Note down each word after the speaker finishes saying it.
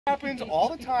Happens all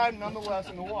the time, nonetheless,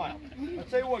 in the wild. I'll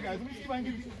tell you what, guys. Let me see if I can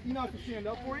get Enoch to stand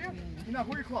up for you. Enoch,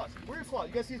 where are your claws? Where are your claws?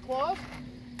 You guys see his claws?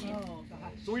 Oh,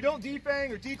 gosh. So we don't defang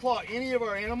or declaw any of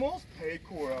our animals. Hey,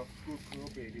 Cora. Good girl,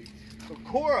 baby. So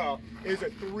Cora is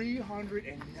a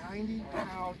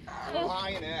 390-pound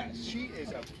lioness. She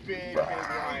is a big, big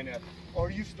lioness.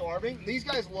 Are you starving? These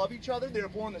guys love each other. They were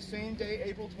born the same day,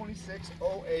 April 26,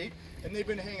 08, and they've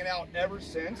been hanging out ever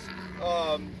since.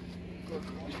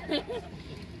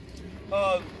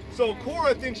 So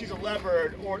Cora thinks she's a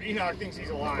leopard, or Enoch thinks he's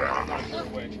a lion. I'm not sure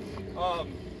which.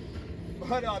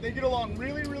 But they get along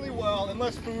really, really well,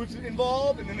 unless food's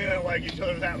involved, and then they don't like each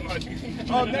other that much.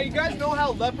 Now, you guys know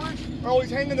how leopards are always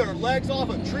hanging their legs off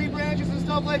of tree branches and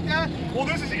stuff like that? Well,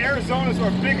 this is Arizona, so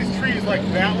our biggest tree is like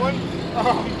that one.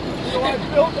 So I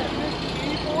built that big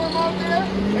key for him out there,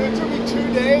 and it took me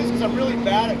 2 days because I'm really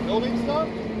bad at building stuff.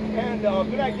 And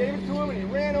then I gave it to him, and he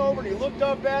ran over, and he looked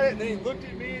up at it, and then he looked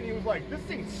at me, and he was like, this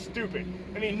thing's stupid.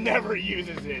 And he never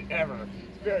uses it, ever.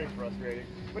 It's very frustrating.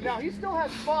 But now he still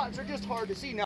has spots, they're just hard to see. Now,